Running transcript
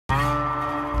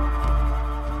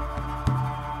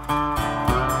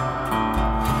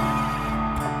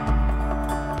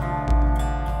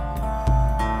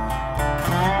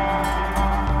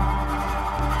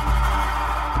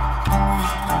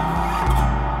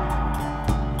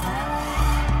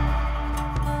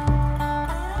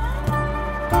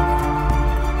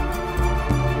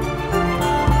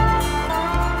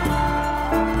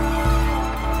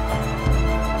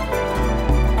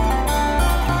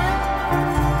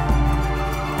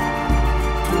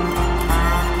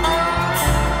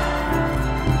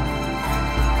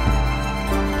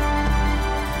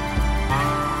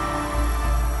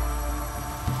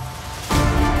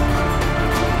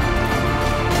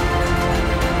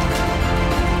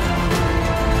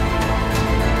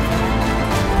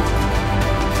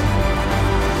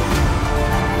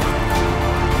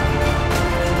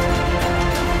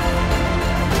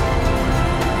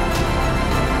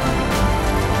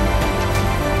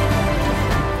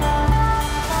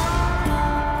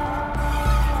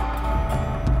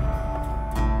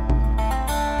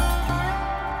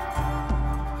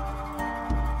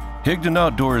Higdon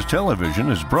Outdoors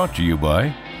Television is brought to you by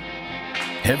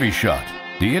HEVI-SHOT,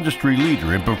 the industry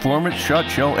leader in performance shot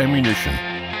shell ammunition.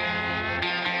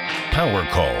 Power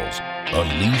Calls,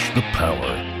 unleash the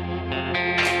power.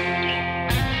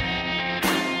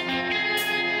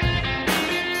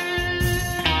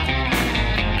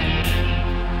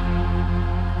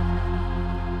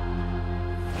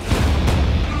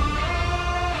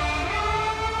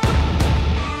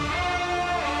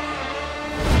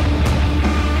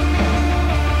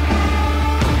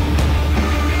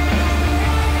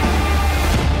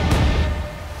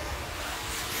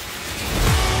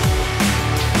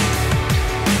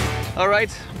 All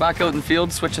right, back out in the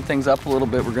field, switching things up a little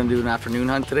bit. We're gonna do an afternoon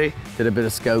hunt today. Did a bit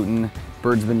of scouting.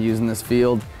 Birds been using this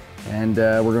field, and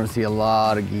we're gonna see a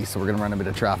lot of geese, so we're gonna run a bit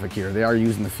of traffic here. They are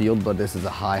using the field, but this is a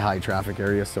high traffic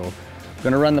area, so I'm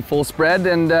gonna run the full spread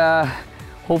and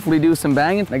hopefully do some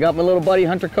banging. I got my little buddy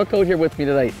Hunter Cook out here with me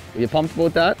tonight. Are you pumped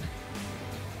about that?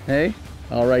 Hey?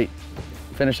 All right,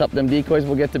 finish up them decoys,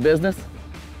 we'll get to business.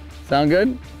 Sound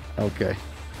good? Okay.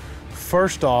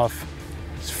 First off,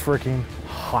 it's freaking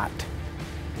hot.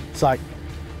 It's like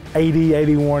 80,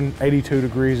 81, 82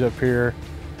 degrees up here,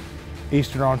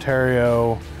 Eastern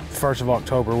Ontario, 1st of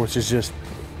October, which is just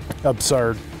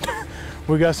absurd.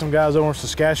 We got some guys over in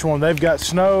Saskatchewan, they've got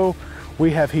snow,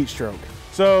 we have heat stroke.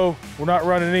 So we're not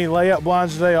running any layout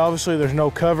blinds today, obviously there's no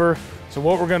cover. So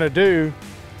what we're gonna do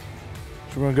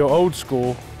is we're gonna go old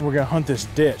school, we're gonna hunt this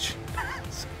ditch.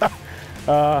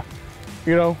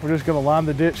 You know, we're just gonna line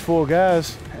the ditch full of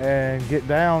guys and get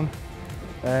down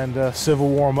and civil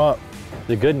warm up.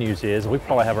 The good news is we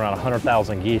probably have around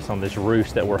 100,000 geese on this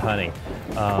roost that we're hunting.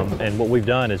 And what we've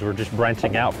done is we're just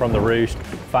branching out from the roost,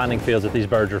 finding fields that these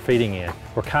birds are feeding in.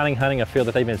 We're kind of hunting a field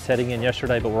that they've been setting in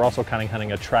yesterday, but we're also kind of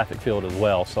hunting a traffic field as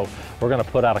well. So we're gonna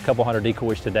put out a couple hundred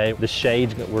decoys today. The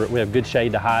shade, we have good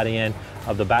shade to hide in.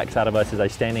 Of the backside of us is a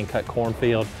standing cut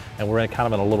cornfield, and we're in kind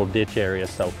of in a little ditch area.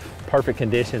 So perfect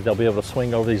conditions, they'll be able to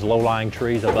swing over these low-lying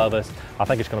trees above us. I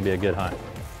think it's gonna be a good hunt.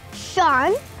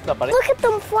 Sean, what's up, buddy? Look at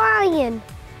them flying.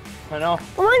 I know.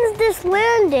 When's this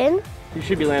landing? You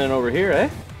should be landing over here, eh?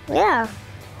 Yeah.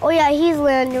 Oh yeah, he's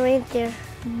landing right there.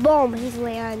 Boom, he's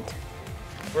landed.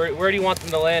 Where do you want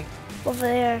them to land? Over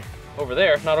there. Over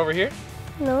there, not over here?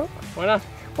 No. Why not?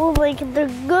 Well, like they're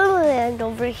gonna land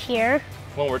over here.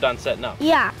 When we're done setting up?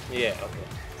 Yeah. Yeah,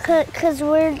 okay. Cause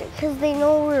they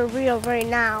know we're real right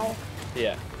now.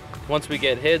 Yeah. Once we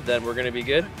get hid, then we're gonna be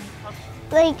good?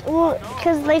 Like,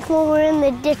 cause like when we're in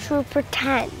the ditch, we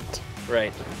pretend.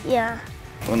 Right. Yeah.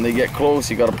 When they get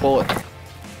close, you gotta pull it.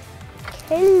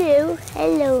 Hello,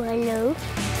 hello, hello.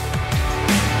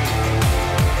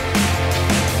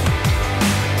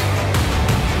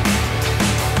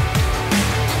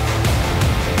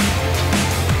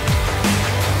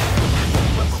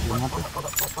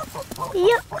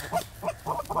 Yep.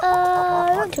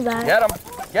 Not too bad. Get him,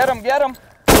 get him, get him.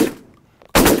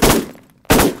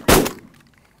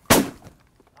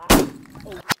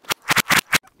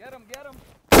 Get him, get him.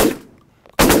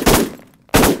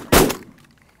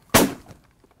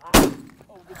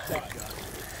 Oh, good shot.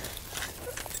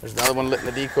 There's another one lit in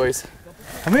the decoys.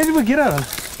 How many did we get out of them?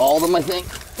 All of them, I think.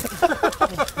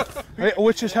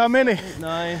 Which is how many?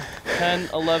 9, 10,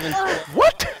 11.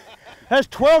 What? That's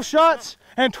 12 shots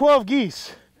and 12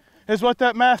 geese. Is what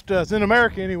that math does, in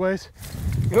America anyways.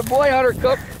 Good boy, Hunter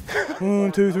Cook.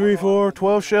 1, 2, 3, 4,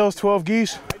 12 shells, 12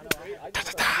 geese.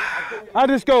 I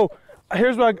just go,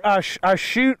 here's what I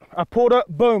shoot, I pulled up,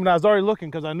 boom, and I was already looking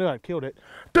because I knew I'd killed it.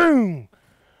 Doom!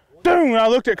 Doom! And I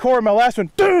looked at Corey, my last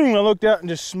one, doom! I looked out and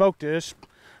just smoked it. It's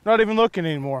not even looking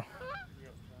anymore.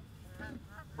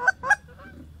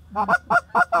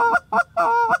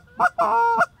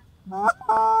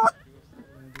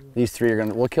 These three are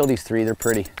we'll kill these three, they're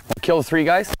pretty. We'll kill the three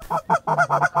guys.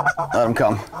 Let them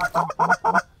come.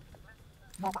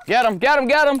 Get them, get them,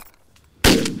 get them!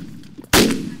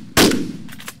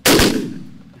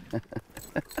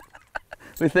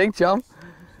 We think, chum?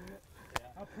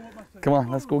 Come on,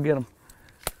 let's go get them.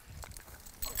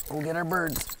 Go get our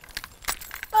birds.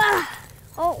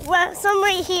 Oh, well, some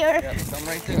right here. Yeah, some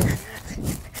right there.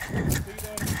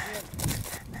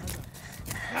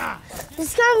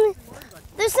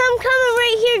 There's some coming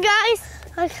right here, guys.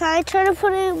 Okay, I try to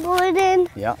put a bullet in.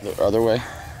 Yeah, the other way.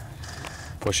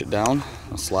 Push it down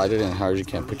and slide it in as hard as you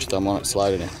can. Put your thumb on it,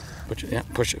 slide it in. Push it, yeah,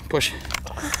 push it, push.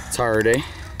 It's hard, eh?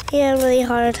 Yeah, really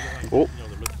hard. Oh.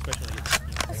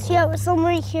 Yeah, some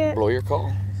right here. Blow your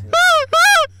call.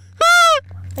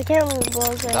 I can't really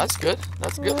blow it. That's good,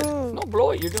 that's good. No,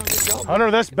 blow it, you're doing a good job. Hunter,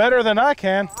 that's better than I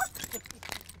can.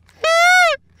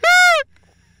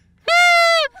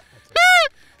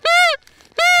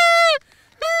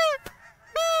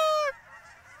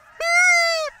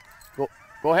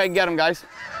 Go ahead and get him, guys.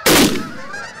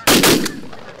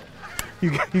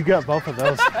 You got both of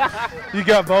those. You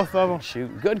got both of them.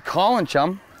 Shoot, good calling,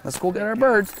 chum. Let's go get our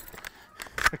birds.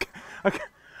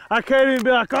 I can't even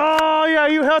be like, oh yeah,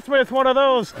 you helped me with one of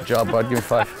those. Good job, bud. Give me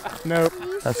 5. Nope.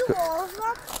 That's good.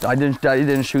 I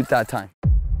didn't shoot that time.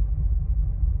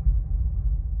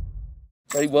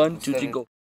 Ready, 1, 2, 3, go.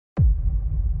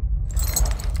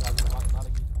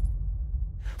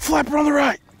 Flapper on the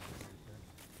right.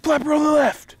 Flapper on the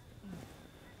left.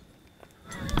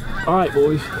 All right,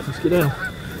 boys, let's get down.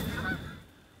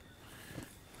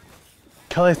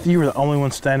 Kelly, you were the only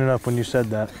one standing up when you said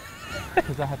that.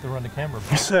 Because I have to run the camera.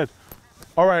 I said,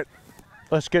 all right,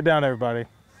 let's get down, everybody.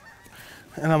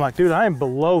 And I'm like, dude, I am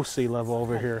below sea level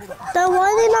over here. Then why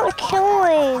are they not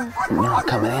killing? They're not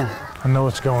coming in. I know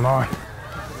what's going on.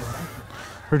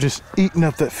 We're just eating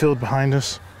up that field behind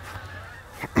us.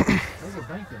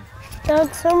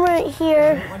 There's some right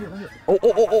here.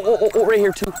 Oh, right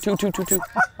here, 2. Come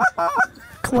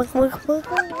on.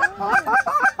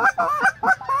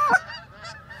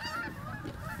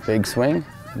 Big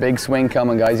swing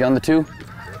coming, guys. You on the 2?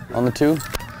 On the 2?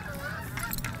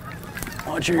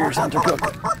 Watch your ears, Hunter Cook.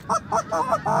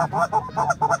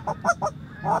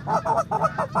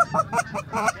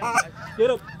 Get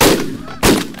up.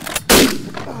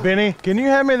 Benny, can you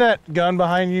hand me that gun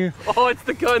behind you? Oh, it's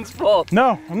the gun's fault.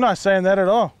 No, I'm not saying that at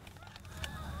all.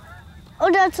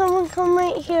 Oh, Dad, someone come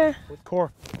right here.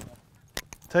 Core,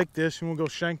 take this and we'll go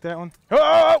shank that one.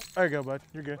 Oh, there you go, bud.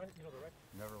 You're good.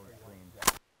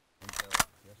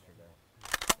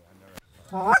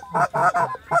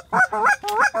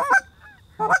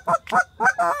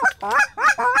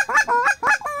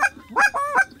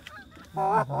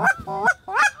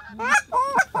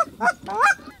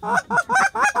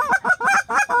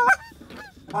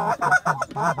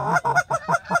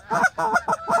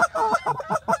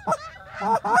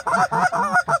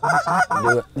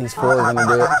 Do it. These 4 are gonna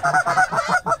do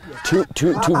it.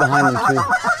 Two behind them, 2.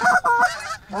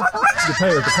 The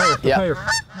pair. Yeah.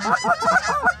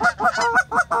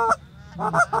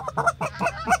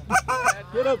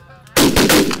 Get up.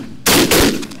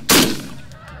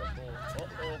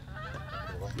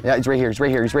 Yeah, he's right here.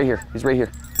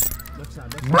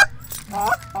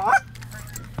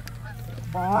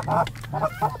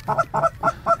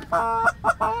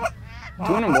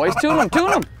 Tune him, boys. Tune him.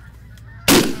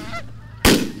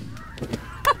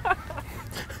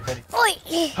 Oi.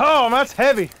 Oh, that's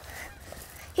heavy.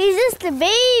 He's just a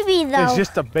baby, though. It's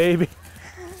just a baby.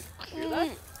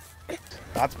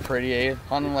 That's pretty, eh?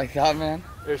 Hunting like that, man.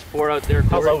 There's 4 out there.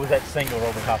 How low was that single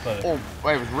over top of it? Oh,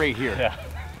 wait, it was right here. Yeah.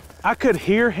 I could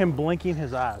hear him blinking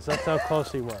his eyes. That's how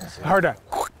close he was. Heard a,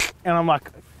 and I'm like,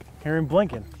 hear him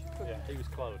blinking. Yeah, he was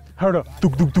close. Heard a,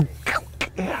 doop, doop, doop.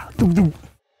 Yeah, doop, doop.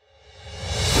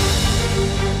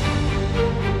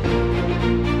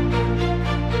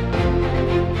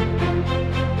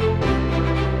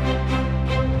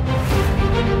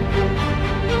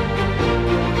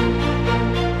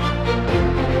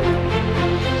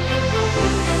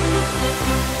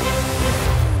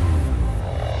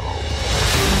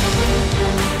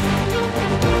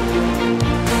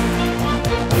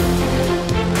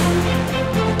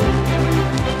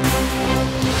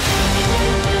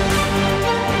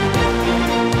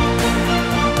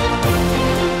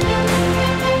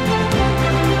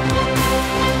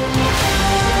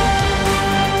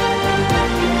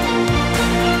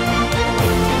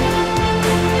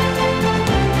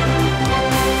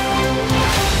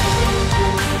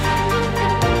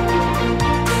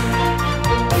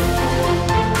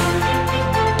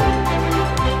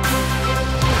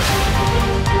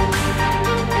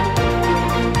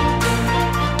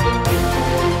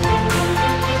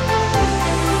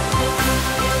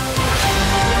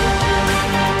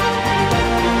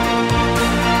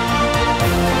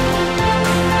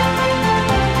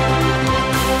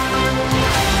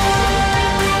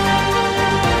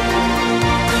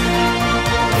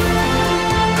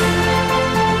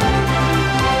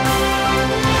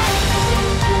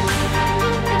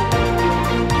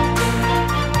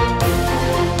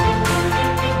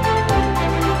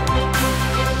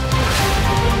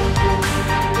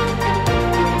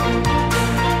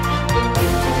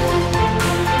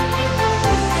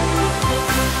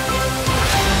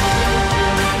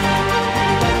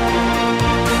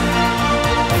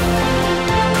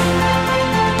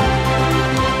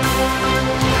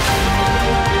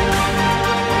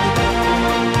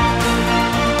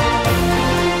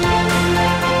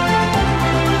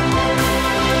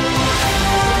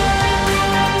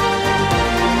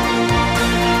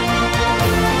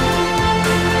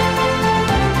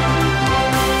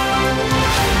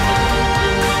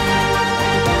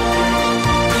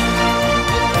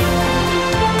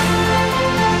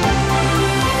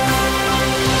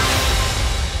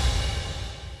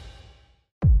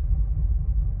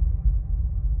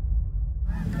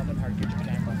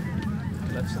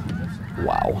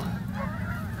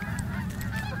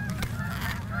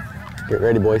 Get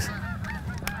ready, boys.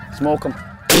 Smoke them.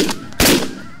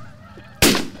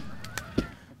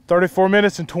 34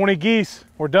 minutes and 20 geese.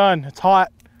 We're done. It's hot.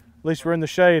 At least we're in the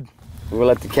shade. We'll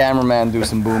let the cameraman do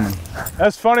some booming.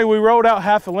 That's funny. We rolled out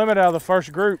half the limit out of the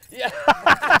first group. Yeah.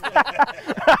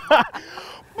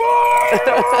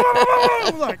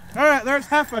 Like, all right, there's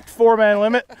half a 4-man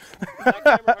limit.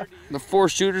 The 4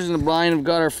 shooters in the blind have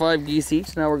got our 5 geese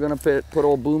each. Now we're gonna put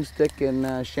old Boomstick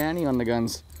and Shanny on the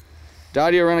guns.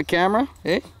 Dottie will run a camera,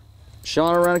 eh?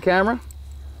 Sean will run a camera.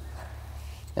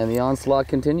 And the onslaught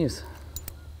continues.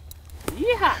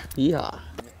 Yeah. Yeah.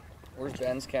 Where's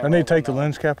Ben's camera? I need to take the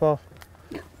lens cap off.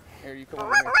 Here, you come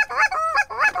over here.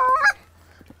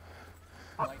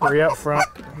 3 up front.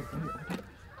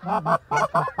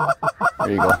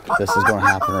 There you go. This is going to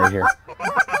happen right here.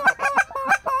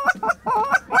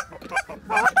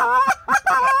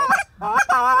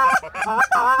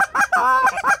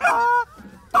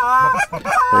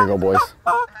 There you go, boys.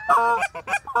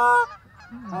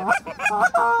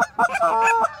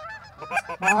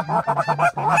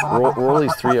 Roll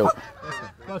these 3 out.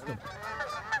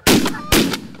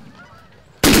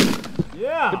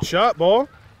 Yeah. Good shot, boy.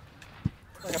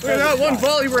 Look at that one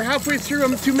volley. We're halfway through a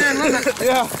 2-man limit.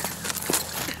 Yeah.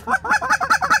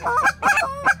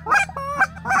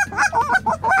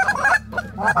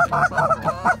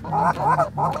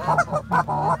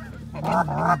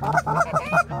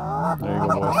 There you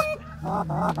go, boys.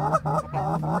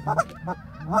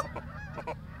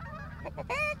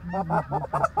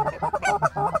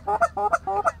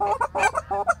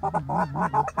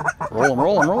 Roll him,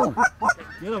 roll him, roll him.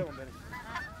 Get him.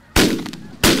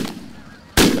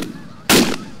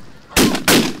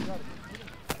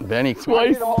 Benny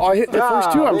twice. I hit the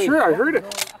first 2, I'm sure. I heard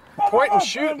it. Point and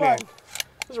shoot, man.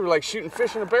 Those were like shooting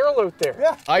fish in a barrel out there.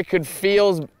 Yeah. I could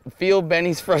feel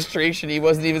Benny's frustration. He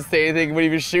wasn't even saying anything when he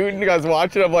was shooting. I was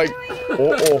watching. I'm like,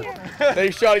 uh-oh. Then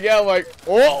he shot again. I'm like,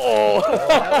 uh-oh.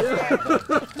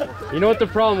 You know what the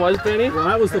problem was, Benny? Well,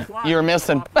 that was the fly. You were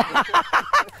missing.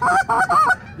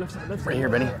 Right here,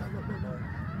 Benny.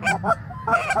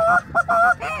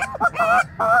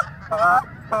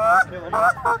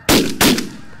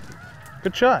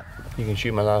 Good shot. You can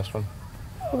shoot my last one.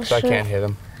 Oh, So I can't hit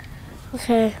him.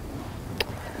 Okay.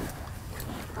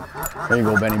 There you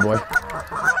go, Benny boy.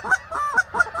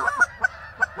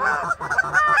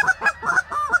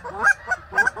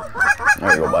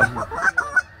 There you go, bud.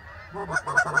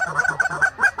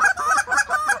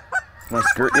 I'm gonna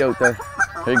skirt you out there.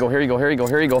 Here you go, here you go, here you go,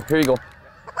 here you go, here you go.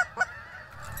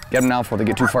 Get him now before they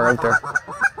get too far out there.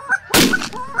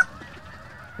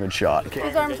 Good shot.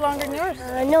 His arm's longer than yours.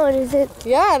 No, it isn't.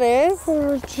 Yeah, it is.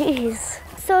 Oh, jeez.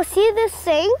 So see this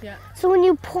thing? Yeah. So when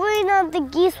you point at the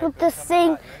geese with this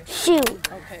thing, shoot.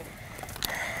 Okay.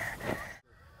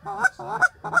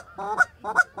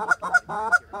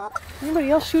 Anybody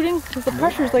else shooting? Because the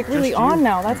pressure's like really on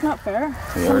now. That's not fair.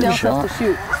 Somebody else has to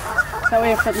shoot. That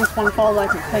way if at least one falls, I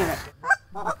can claim it.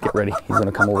 Get ready, he's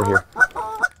gonna come over here.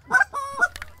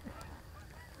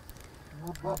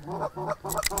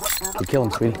 Okay, kill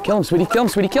him, sweetie. Kill him, sweetie. Kill him,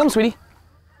 sweetie. Kill him, sweetie.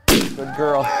 Good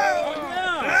girl.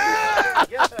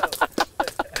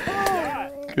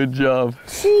 Good job.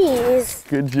 Jeez.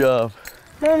 Good job.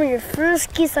 Mama, your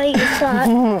first geese I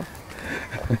shot.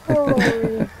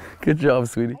 Oh. Good job,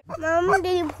 sweetie. Mama,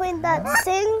 did you point that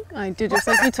thing? I did just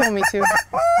like you told me to.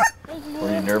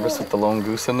 Were you nervous with the lone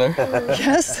goose in there?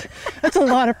 Yes. That's a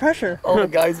lot of pressure. All the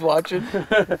guys watching.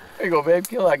 There you go, babe.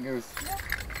 Kill that goose.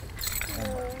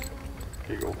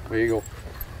 Here you go. Here you go.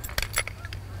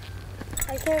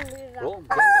 I can't believe that. Roll him.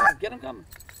 Get him coming.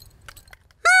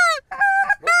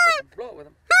 Blow it with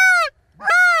him.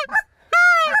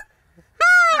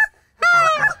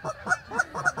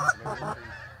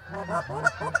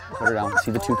 Put her down.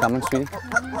 See the 2 coming, sweetie?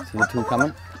 See the 2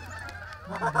 coming?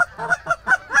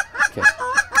 Okay.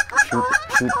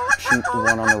 Shoot the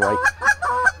one on the right.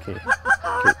 Okay.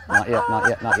 Okay. Not yet, not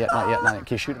yet, not yet, not yet, not yet.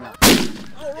 Okay, shoot him out.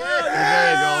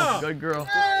 There you go. Good girl.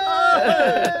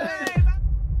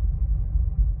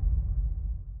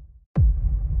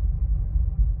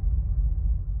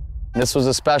 This was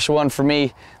a special one for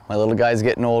me. My little guy's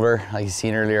getting older. Like you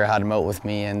seen earlier, I had him out with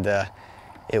me, and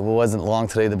it wasn't long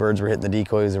today. The birds were hitting the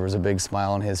decoys. There was a big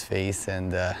smile on his face,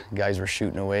 and guys were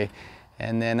shooting away.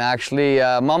 And then actually,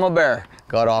 Mama Bear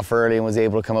got off early and was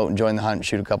able to come out and join the hunt and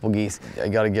shoot a couple geese. I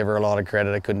got to give her a lot of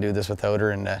credit. I couldn't do this without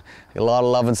her, and a lot of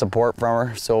love and support from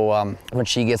her. So when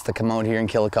she gets to come out here and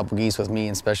kill a couple geese with me,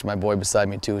 and especially my boy beside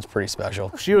me too, it's pretty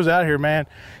special. She was out here, man.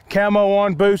 Camo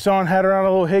on, boots on, had her on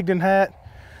a little Higdon hat.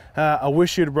 I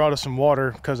wish you'd have brought us some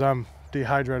water because I'm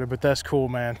dehydrated, but that's cool,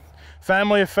 man.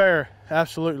 Family affair,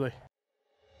 absolutely.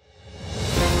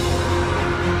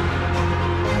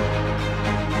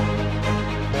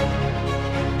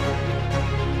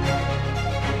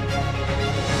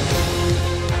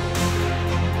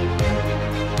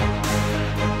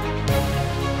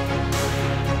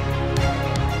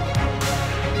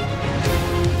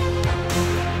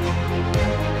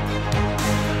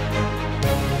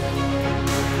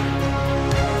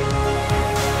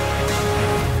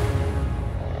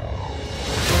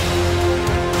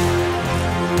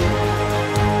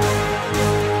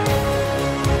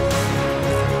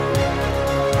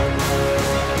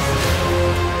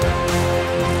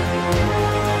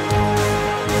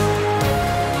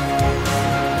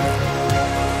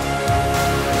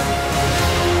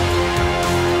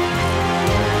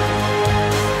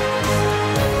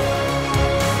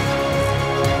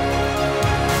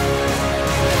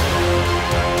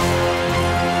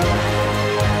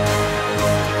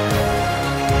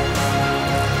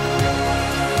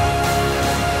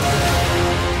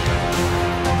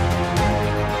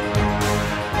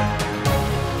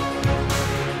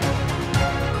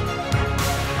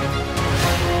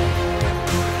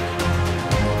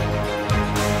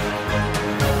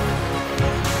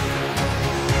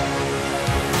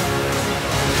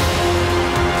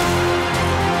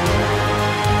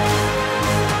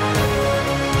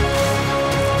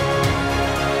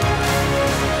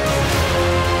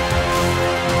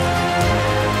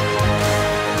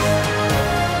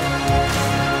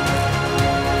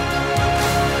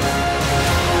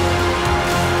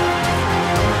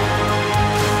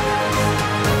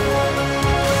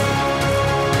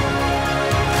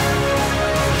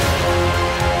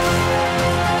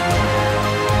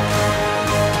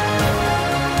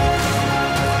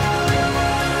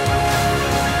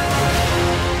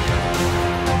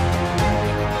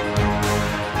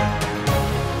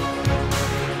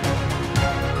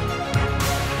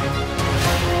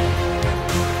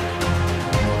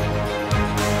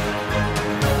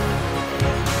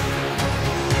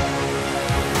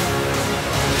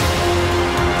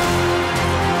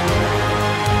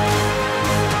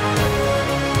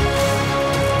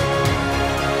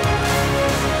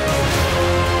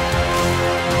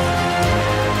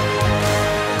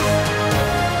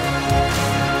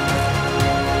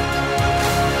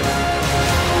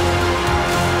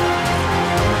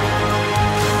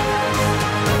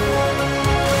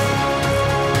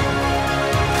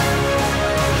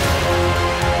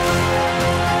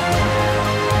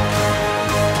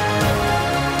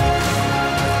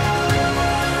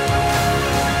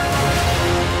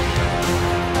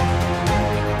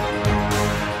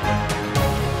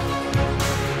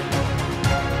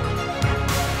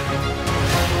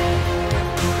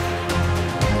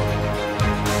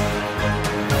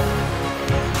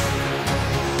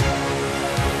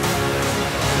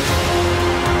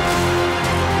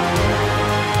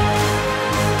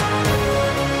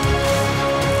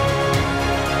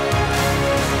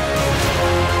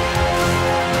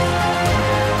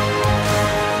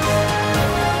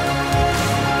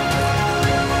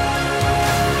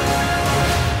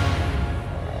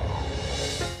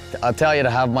 I'll tell you, to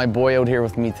have my boy out here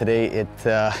with me today,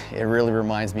 it really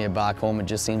reminds me of back home. It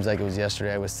just seems like it was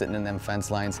yesterday. I was sitting in them fence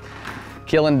lines,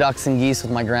 killing ducks and geese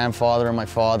with my grandfather and my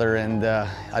father, and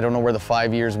I don't know where the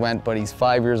 5 years went, but he's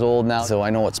 5 years old now, so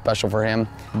I know it's special for him.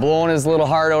 Blowing his little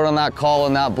heart out on that call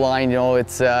and that blind, you know,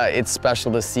 it's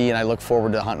special to see, and I look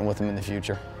forward to hunting with him in the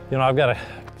future. You know, I've got a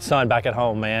son back at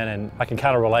home, man, and I can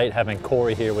kind of relate having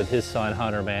Corey here with his son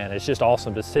Hunter, man. It's just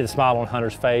awesome to see the smile on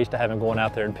Hunter's face, to have him going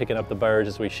out there and picking up the birds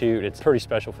as we shoot. It's a pretty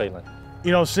special feeling.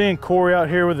 You know, seeing Corey out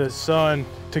here with his son,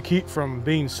 to keep from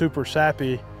being super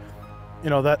sappy,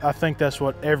 you know, I think that's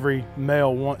what every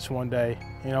male wants one day.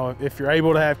 You know, if you're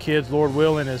able to have kids, Lord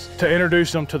willing, is to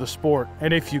introduce them to the sport.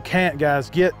 And if you can't,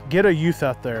 guys, get a youth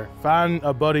out there. Find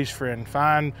a buddy's friend,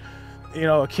 find, you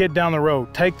know, a kid down the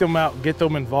road. Take them out, get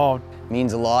them involved. It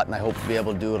means a lot, and I hope to be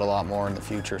able to do it a lot more in the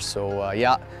future. So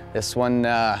yeah, this one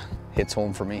hits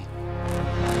home for me.